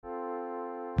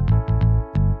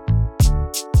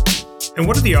And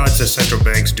what are the odds that central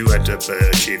banks do end up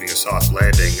achieving a soft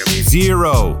landing? I mean,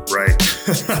 zero. Right.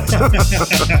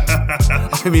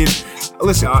 I mean,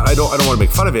 listen, I don't want to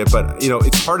make fun of it, but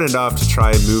it's hard enough to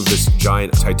try and move this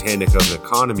giant Titanic of an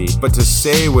economy, but to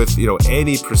say with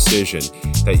any precision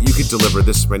that you could deliver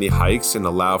this many hikes and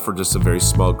allow for just a very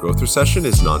small growth recession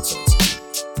is nonsense.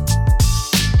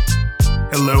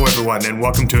 Hello, everyone, and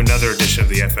welcome to another edition of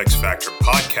the FX Factor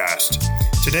podcast.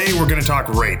 Today, we're going to talk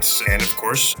rates. And of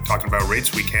course, talking about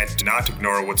rates, we can't not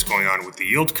ignore what's going on with the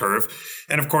yield curve.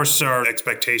 And of course, our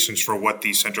expectations for what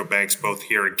the central banks, both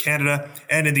here in Canada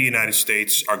and in the United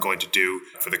States, are going to do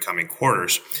for the coming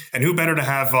quarters. And who better to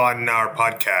have on our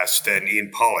podcast than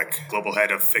Ian Pollock, Global Head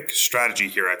of FIC Strategy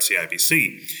here at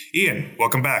CIBC. Ian,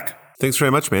 welcome back. Thanks very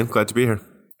much, man. Glad to be here.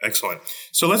 Excellent.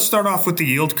 So let's start off with the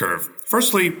yield curve.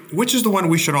 Firstly, which is the one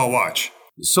we should all watch?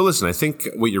 So listen, I think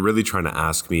what you're really trying to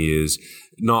ask me is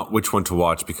not which one to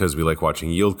watch because we like watching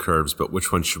yield curves, but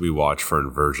which one should we watch for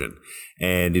inversion?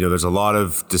 And, there's a lot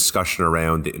of discussion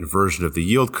around the inversion of the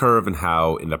yield curve and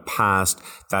how in the past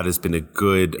that has been a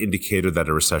good indicator that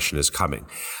a recession is coming.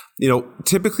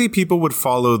 Typically people would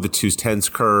follow the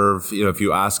 2s10s curve. If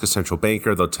you ask a central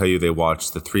banker, they'll tell you they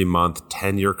watch the 3-month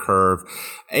 10-year curve.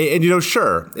 And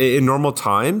sure, in normal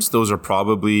times, those are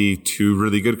probably two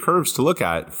really good curves to look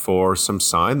at for some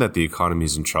sign that the economy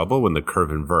is in trouble when the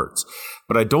curve inverts.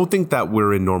 But I don't think that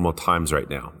we're in normal times right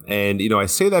now. And, I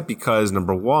say that because,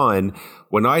 number one,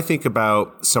 when I think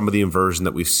about some of the inversion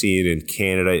that we've seen in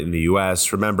Canada, in the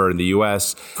US, remember in the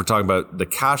US, if we're talking about the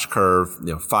cash curve,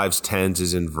 5s, 10s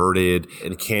is inverted.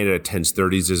 In Canada, 10s,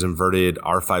 30s is inverted.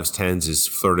 Our 5s, 10s is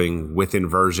flirting with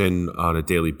inversion on a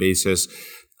daily basis.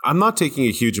 I'm not taking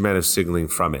a huge amount of signaling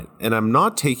from it. And I'm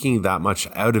not taking that much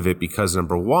out of it because,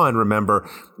 number one, remember,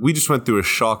 we just went through a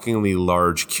shockingly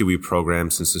large QE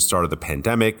program since the start of the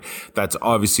pandemic. That's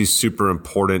obviously super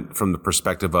important from the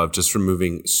perspective of just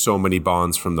removing so many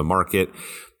bonds from the market.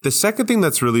 The second thing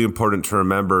that's really important to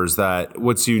remember is that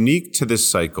what's unique to this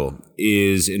cycle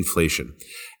is inflation.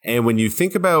 And when you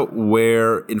think about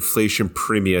where inflation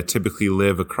premia typically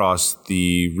live across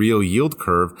the real yield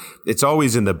curve, it's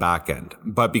always in the back end.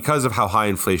 But because of how high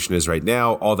inflation is right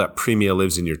now, all that premia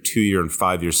lives in your 2-year and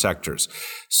 5-year sectors.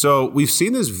 So we've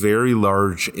seen this very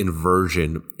large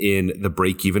inversion in the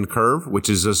break-even curve, which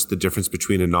is just the difference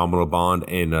between a nominal bond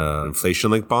and an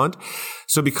inflation-linked bond.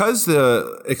 So because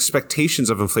the expectations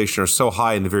of inflation are so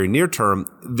high in the very near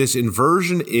term, this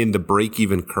inversion in the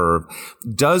break-even curve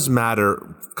does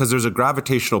matter because there's a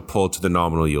gravitational pull to the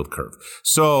nominal yield curve.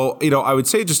 So, I would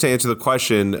say just to answer the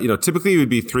question, typically it would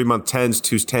be 3-month 10s,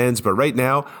 2s10s, but right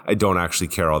now I don't actually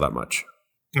care all that much.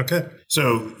 Okay.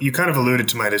 So you kind of alluded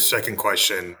to my second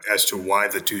question as to why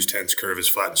the 2s10s curve is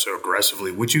flattened so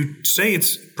aggressively. Would you say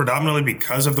it's predominantly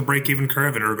because of the break-even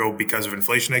curve and ergo because of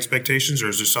inflation expectations, or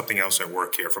is there something else at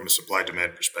work here from a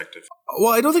supply-demand perspective?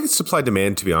 Well, I don't think it's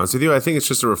supply-demand, to be honest with you. I think it's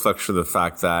just a reflection of the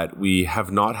fact that we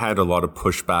have not had a lot of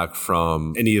pushback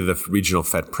from any of the regional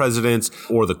Fed presidents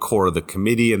or the core of the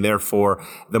committee, and therefore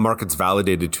the market's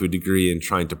validated to a degree in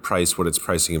trying to price what it's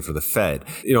pricing in for the Fed.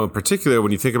 In particular,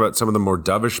 when you think about some of the more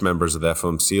dovish members of the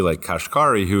FOMC, like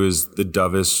Kashkari, who is the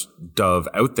dovest dove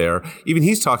out there, even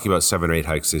he's talking about 7 or 8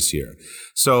 hikes this year.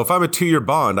 So if I'm a 2-year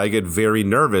bond, I get very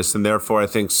nervous. And therefore, I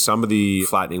think some of the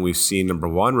flattening we've seen, number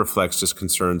one, reflects just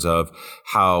concerns of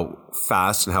how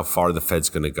fast and how far the Fed's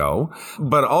going to go.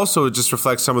 But also it just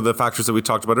reflects some of the factors that we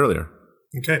talked about earlier.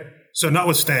 Okay. So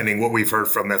notwithstanding what we've heard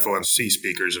from FOMC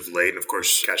speakers of late, and of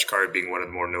course, Kashkari being one of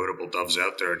the more notable doves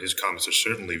out there, and his comments are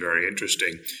certainly very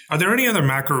interesting. Are there any other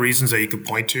macro reasons that you could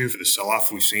point to for the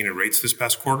sell-off we've seen in rates this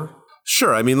past quarter?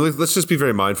 Sure. I mean, let's just be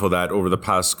very mindful that over the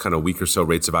past kind of week or so,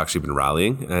 rates have actually been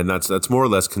rallying, and that's more or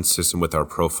less consistent with our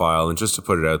profile. And just to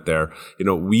put it out there,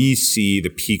 we see the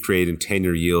peak rate in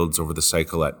 10-year yields over the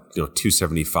cycle at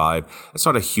 275. That's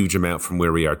not a huge amount from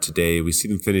where we are today. We see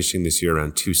them finishing this year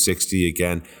around 260.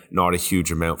 Again, not a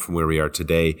huge amount from where we are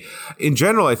today. In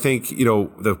general, I think,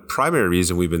 the primary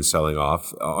reason we've been selling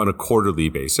off on a quarterly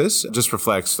basis just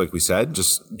reflects, like we said,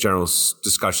 just general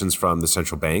discussions from the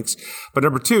central banks. But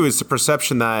number two is the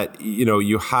perception that,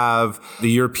 you have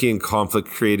the European conflict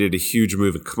created a huge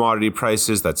move in commodity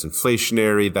prices. That's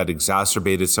inflationary. That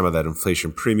exacerbated some of that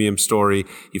inflation premium story.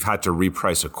 You've had to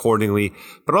reprice accordingly.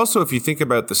 But also, if you think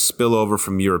about the spillover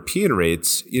from European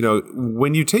rates,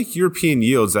 when you take European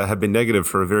yields that have been negative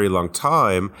for a very long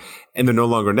time and they're no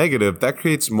longer negative, that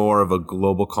creates more of a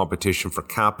global competition for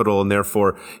capital. And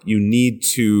therefore, you need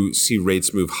to see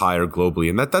rates move higher globally.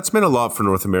 And that's meant a lot for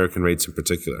North American rates in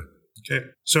particular. Okay.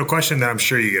 So a question that I'm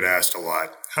sure you get asked a lot.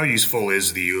 How useful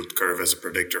is the yield curve as a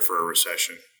predictor for a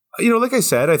recession? Like I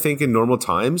said, I think in normal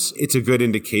times, it's a good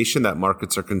indication that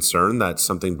markets are concerned that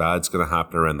something bad's going to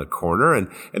happen around the corner. And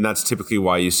that's typically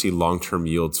why you see long-term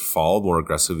yields fall more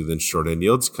aggressively than short-end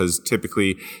yields, because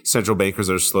typically central bankers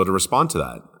are slow to respond to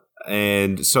that.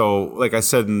 And so, like I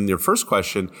said in your first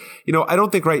question, I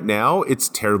don't think right now it's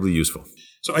terribly useful.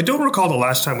 So I don't recall the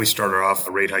last time we started off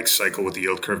a rate hike cycle with the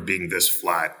yield curve being this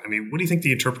flat. I mean, what do you think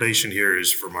the interpretation here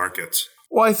is for markets?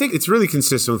 Well, I think it's really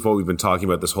consistent with what we've been talking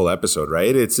about this whole episode,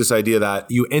 right? It's this idea that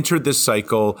you entered this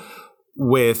cycle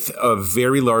with a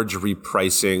very large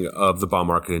repricing of the bond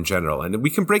market in general. And we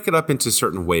can break it up into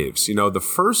certain waves. The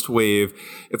first wave,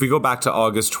 if we go back to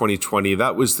August 2020,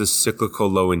 that was the cyclical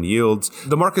low in yields.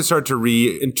 The market started to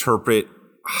reinterpret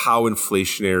how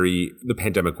inflationary the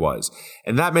pandemic was.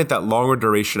 And that meant that longer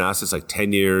duration assets like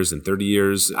 10 years and 30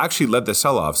 years actually led the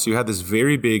sell-off. So you had this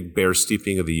very big bear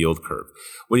steepening of the yield curve.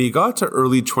 When you got to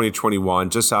early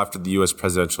 2021, just after the US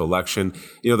presidential election,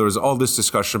 there was all this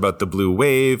discussion about the blue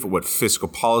wave, what fiscal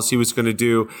policy was going to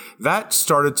do. That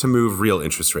started to move real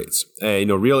interest rates.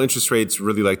 Real interest rates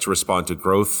really like to respond to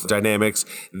growth dynamics.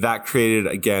 That created,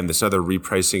 again, this other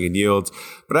repricing in yields.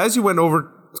 But as you went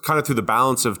over kind of through the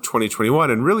balance of 2021,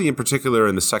 and really in particular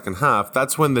in the second half,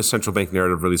 that's when the central bank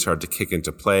narrative really started to kick into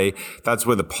play. That's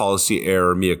when the policy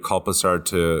error, mea culpa, started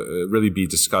to really be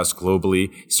discussed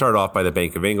globally, started off by the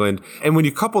Bank of England. And when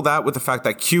you couple that with the fact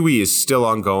that QE is still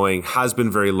ongoing, has been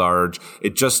very large,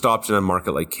 it just stopped in a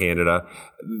market like Canada,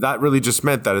 that really just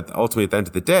meant that ultimately at the end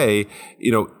of the day,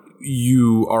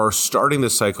 you are starting the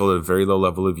cycle at a very low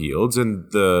level of yields, and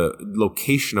the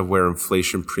location of where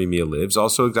inflation premia lives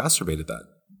also exacerbated that.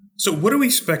 So what are we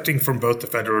expecting from both the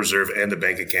Federal Reserve and the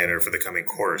Bank of Canada for the coming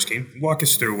quarters? Can you walk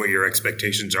us through what your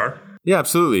expectations are? Yeah,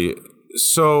 absolutely.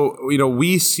 So,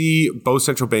 we see both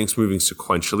central banks moving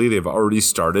sequentially. They've already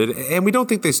started, and we don't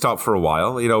think they stop for a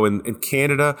while. In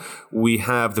Canada, we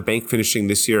have the bank finishing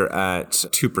this year at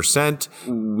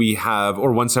 2%. We have,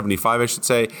 or 175, I should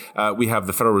say. We have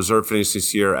the Federal Reserve finish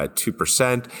this year at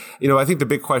 2%. I think the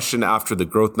big question after the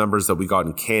growth numbers that we got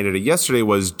in Canada yesterday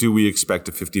was, do we expect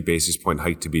a 50 basis point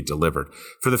hike to be delivered?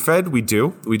 For the Fed, we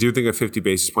do. We do think a 50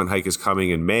 basis point hike is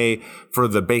coming in May. For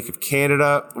the Bank of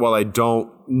Canada, while I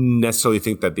don't necessarily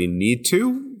think that they need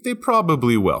to, they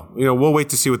probably will. We'll wait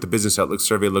to see what the business outlook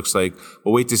survey looks like.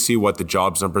 We'll wait to see what the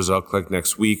jobs numbers look like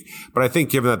next week. But I think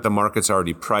given that the market's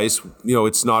already priced,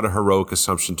 it's not a heroic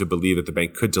assumption to believe that the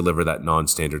bank could deliver that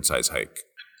non-standard size hike.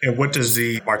 And what does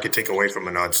the market take away from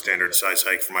a non-standard size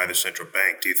hike from either central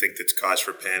bank? Do you think that's cause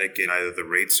for panic in either the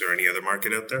rates or any other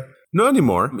market out there? Not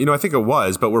anymore. I think it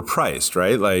was, but we're priced,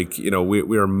 right?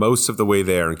 We are most of the way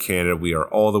there in Canada. We are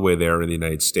all the way there in the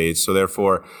United States. So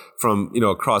therefore, from,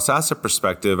 a cross-asset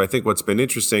perspective, I think what's been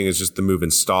interesting is just the move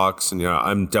in stocks. And,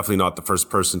 I'm definitely not the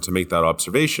first person to make that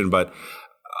observation, but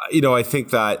I think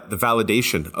that the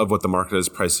validation of what the market is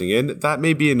pricing in, that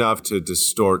may be enough to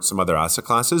distort some other asset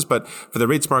classes. But for the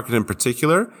rates market in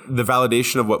particular, the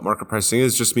validation of what market pricing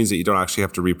is just means that you don't actually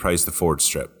have to reprice the forward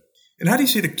strip. And how do you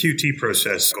see the QT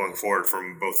process going forward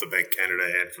from both the Bank of Canada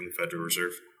and from the Federal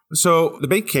Reserve? So the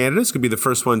Bank of Canada is going to be the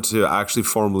first one to actually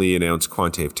formally announce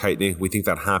quantitative tightening. We think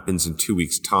that happens in 2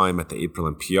 weeks' time at the April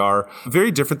NPR.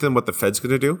 Very different than what the Fed's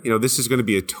going to do. This is going to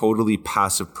be a totally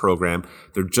passive program.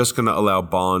 They're just going to allow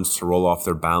bonds to roll off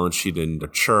their balance sheet and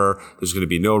mature. There's going to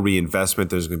be no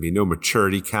reinvestment. There's going to be no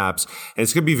maturity caps. And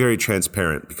it's going to be very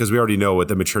transparent because we already know what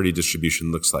the maturity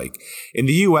distribution looks like. In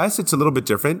the US, it's a little bit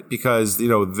different because,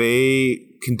 they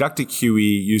conducted QE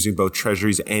using both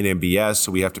treasuries and MBS,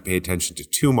 so we have to pay attention to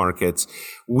two markets.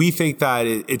 We think that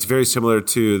it's very similar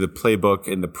to the playbook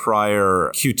in the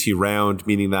prior QT round,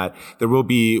 meaning that there will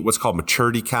be what's called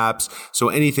maturity caps. So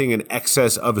anything in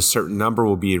excess of a certain number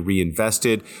will be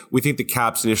reinvested. We think the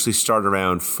caps initially start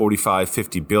around 45,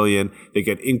 50 billion. They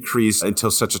get increased until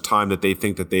such a time that they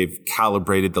think that they've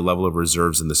calibrated the level of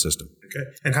reserves in the system. Okay.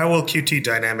 And how will QT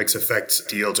dynamics affect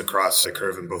yields across the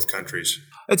curve in both countries?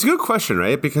 It's a good question,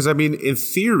 right? Because, in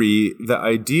theory, the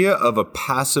idea of a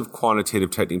passive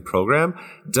quantitative tightening program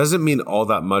doesn't mean all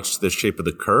that much to the shape of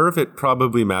the curve. It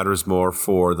probably matters more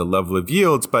for the level of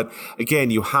yields. But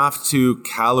again, you have to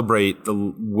calibrate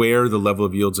where the level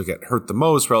of yields will get hurt the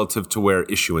most relative to where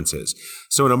issuance is.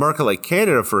 So in a market like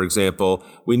Canada, for example,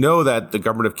 we know that the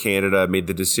government of Canada made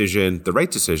the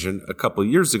right decision a couple of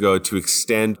years ago to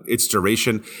extend its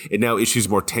duration. It now issues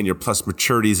more 10-year plus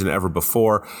maturities than ever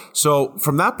before. So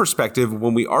from that perspective,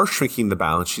 when we are shrinking the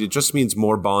balance sheet, it just means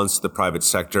more bonds to the private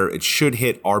sector. It should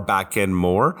hit our back end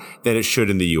more than it should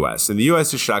in the US. In the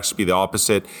US, it should actually be the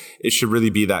opposite. It should really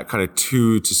be that kind of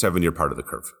 2 to 7 year part of the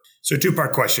curve. So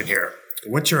two-part question here.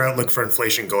 What's your outlook for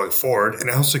inflation going forward, and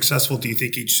how successful do you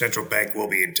think each central bank will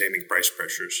be in taming price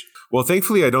pressures? Well,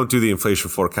 thankfully, I don't do the inflation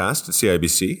forecast at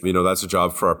CIBC. That's a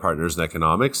job for our partners in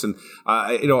economics. And,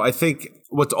 I think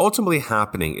what's ultimately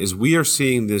happening is we are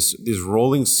seeing this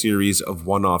rolling series of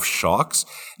one-off shocks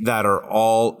that are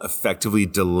all effectively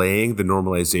delaying the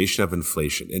normalization of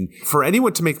inflation. And for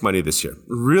anyone to make money this year,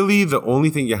 really the only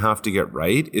thing you have to get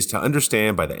right is to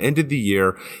understand by the end of the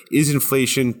year, is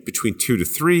inflation between 2 to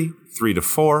 3, 3 to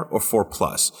 4, or 4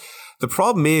 plus? The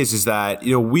problem is that,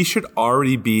 we should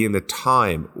already be in the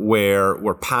time where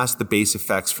we're past the base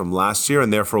effects from last year,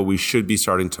 and therefore we should be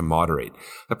starting to moderate.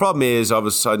 The problem is all of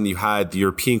a sudden you had the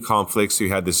European conflicts, so you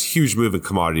had this huge move in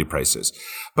commodity prices.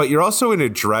 But you're also in a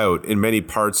drought in many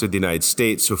parts of the United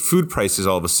States, so food prices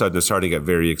all of a sudden are starting to get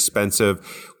very expensive.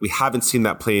 We haven't seen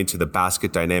that play into the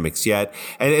basket dynamics yet.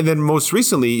 And then most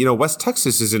recently, West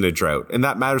Texas is in a drought, and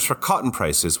that matters for cotton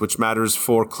prices, which matters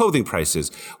for clothing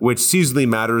prices, which seasonally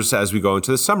matters as we go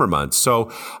into the summer months. So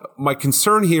my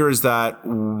concern here is that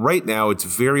right now it's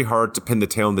very hard to pin the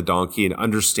tail on the donkey and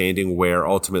understanding where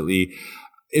ultimately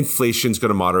inflation is going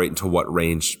to moderate into what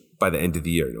range by the end of the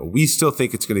year. We still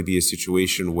think it's going to be a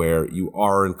situation where you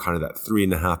are in kind of that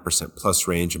 3.5% plus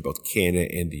range in both Canada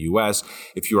and the US.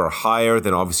 If you are higher,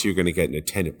 then obviously you're going to get an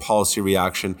attendant policy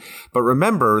reaction. But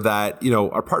remember that,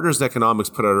 our partners in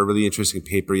economics put out a really interesting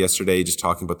paper yesterday just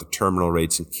talking about the terminal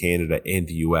rates in Canada and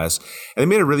the US. And they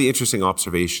made a really interesting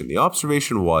observation. The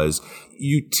observation was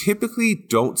you typically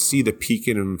don't see the peak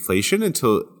in inflation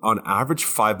until on average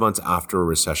 5 months after a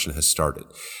recession has started.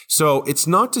 So it's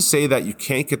not to say that you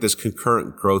can't get this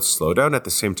concurrent growth slowdown at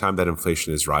the same time that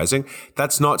inflation is rising.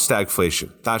 That's not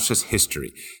stagflation. That's just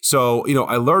history. So,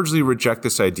 I largely reject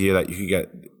this idea that you can get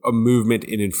a movement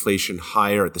in inflation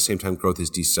higher at the same time growth is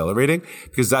decelerating,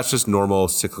 because that's just normal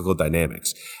cyclical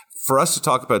dynamics. For us to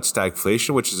talk about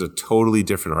stagflation, which is a totally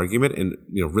different argument and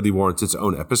really warrants its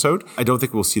own episode, I don't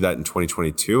think we'll see that in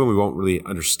 2022, and we won't really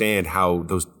understand how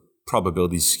those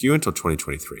probabilities skew until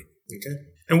 2023. Okay.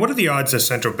 And what are the odds that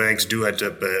central banks do end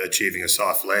up achieving a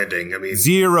soft landing?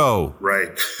 0.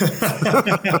 Right.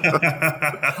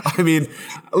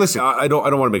 Listen, I don't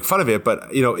want to make fun of it, but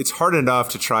it's hard enough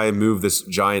to try and move this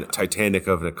giant Titanic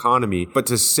of an economy, but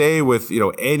to say with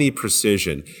any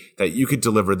precision that you could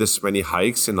deliver this many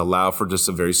hikes and allow for just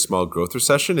a very small growth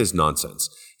recession is nonsense.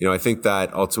 I think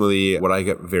that ultimately what I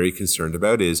get very concerned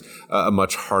about is a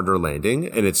much harder landing.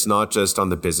 And it's not just on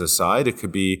the business side. It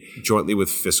could be jointly with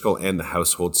fiscal and the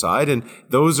household side. And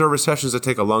those are recessions that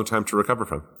take a long time to recover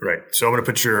from. Right. So I'm going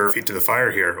to put your feet to the fire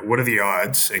here. What are the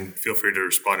odds, and feel free to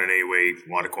respond in any way you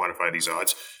want to quantify these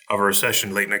odds, of a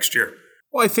recession late next year?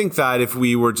 Well, I think that if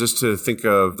we were just to think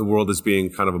of the world as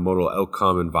being kind of a modal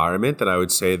outcome environment, then I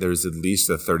would say there's at least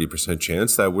a 30%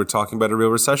 chance that we're talking about a real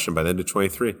recession by the end of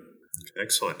 23.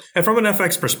 Excellent. And from an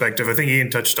FX perspective, I think Ian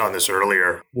touched on this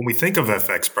earlier. When we think of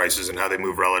FX prices and how they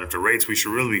move relative to rates, we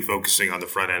should really be focusing on the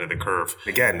front end of the curve.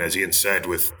 Again, as Ian said,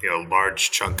 with a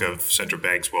large chunk of central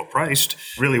banks well priced,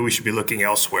 really we should be looking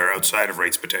elsewhere outside of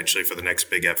rates potentially for the next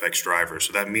big FX driver.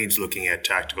 So that means looking at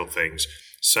tactical things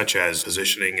such as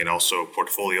positioning and also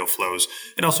portfolio flows,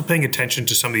 and also paying attention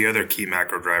to some of the other key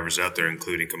macro drivers out there,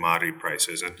 including commodity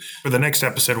prices. And for the next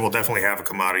episode, we'll definitely have a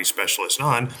commodity specialist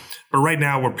on. But right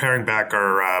now, we're paring back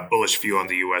our bullish view on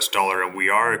the U.S. dollar, and we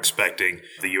are expecting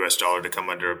the U.S. dollar to come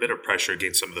under a bit of pressure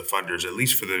against some of the funders, at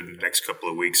least for the next couple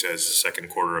of weeks as the second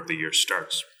quarter of the year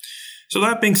starts. So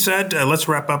that being said, let's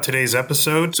wrap up today's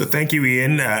episode. So thank you,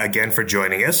 Ian, again for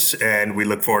joining us, and we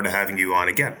look forward to having you on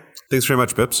again. Thanks very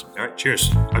much, Pips. All right,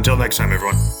 cheers. Until next time,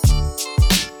 everyone.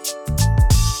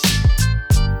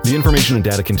 The information and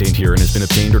data contained herein has been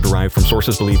obtained or derived from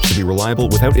sources believed to be reliable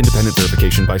without independent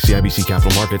verification by CIBC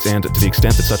Capital Markets, and to the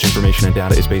extent that such information and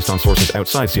data is based on sources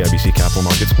outside CIBC Capital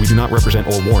Markets, we do not represent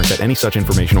or warrant that any such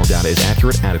information or data is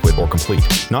accurate, adequate, or complete.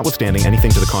 Notwithstanding anything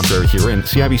to the contrary herein,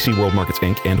 CIBC World Markets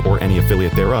Inc. and or any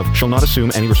affiliate thereof shall not assume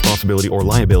any responsibility or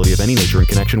liability of any nature in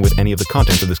connection with any of the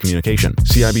contents of this communication.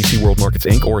 CIBC World Markets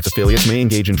Inc. or its affiliates may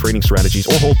engage in trading strategies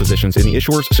or hold positions in the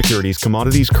issuers, securities,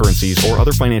 commodities, currencies, or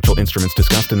other financial instruments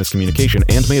discussed in this communication,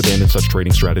 and may abandon such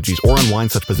trading strategies or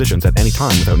unwind such positions at any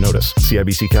time without notice.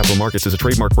 CIBC Capital Markets is a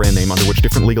trademark brand name under which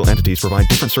different legal entities provide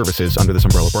different services under this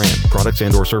umbrella brand. Products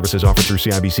and or services offered through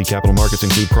CIBC Capital Markets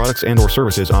include products and or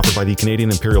services offered by the Canadian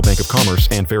Imperial Bank of Commerce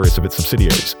and various of its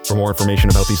subsidiaries. For more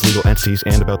information about these legal entities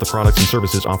and about the products and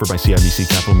services offered by CIBC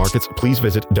Capital Markets, please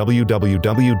visit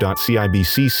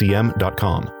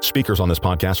www.cibccm.com. Speakers on this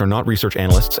podcast are not research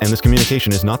analysts, and this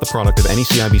communication is not the product of any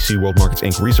CIBC World Markets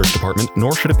Inc. research department,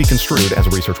 nor should it be construed as a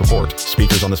research report.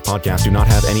 Speakers on this podcast do not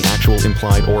have any actual,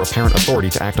 implied, or apparent authority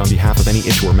to act on behalf of any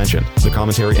issuer mentioned. The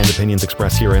commentary and opinions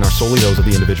expressed herein are solely those of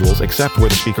the individuals, except where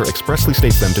the speaker expressly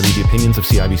states them to be the opinions of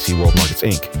CIBC World Markets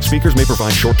Inc. Speakers may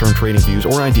provide short-term trading views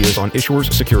or ideas on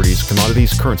issuers, securities,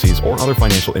 commodities, currencies, or other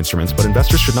financial instruments, but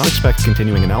investors should not expect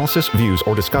continuing analysis, views,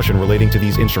 or discussion relating to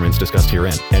these instruments discussed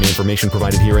herein. Any information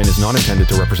provided herein is not intended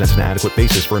to represent an adequate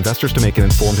basis for investors to make an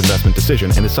informed investment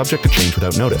decision and is subject to change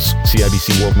without notice.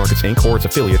 CIBC World Markets Inc. or its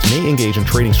affiliates may engage in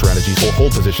trading strategies or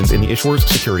hold positions in the issuers,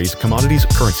 securities, commodities,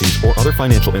 currencies, or other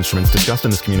financial instruments discussed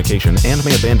in this communication and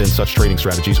may abandon such trading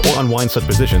strategies or unwind such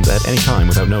positions at any time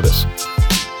without notice.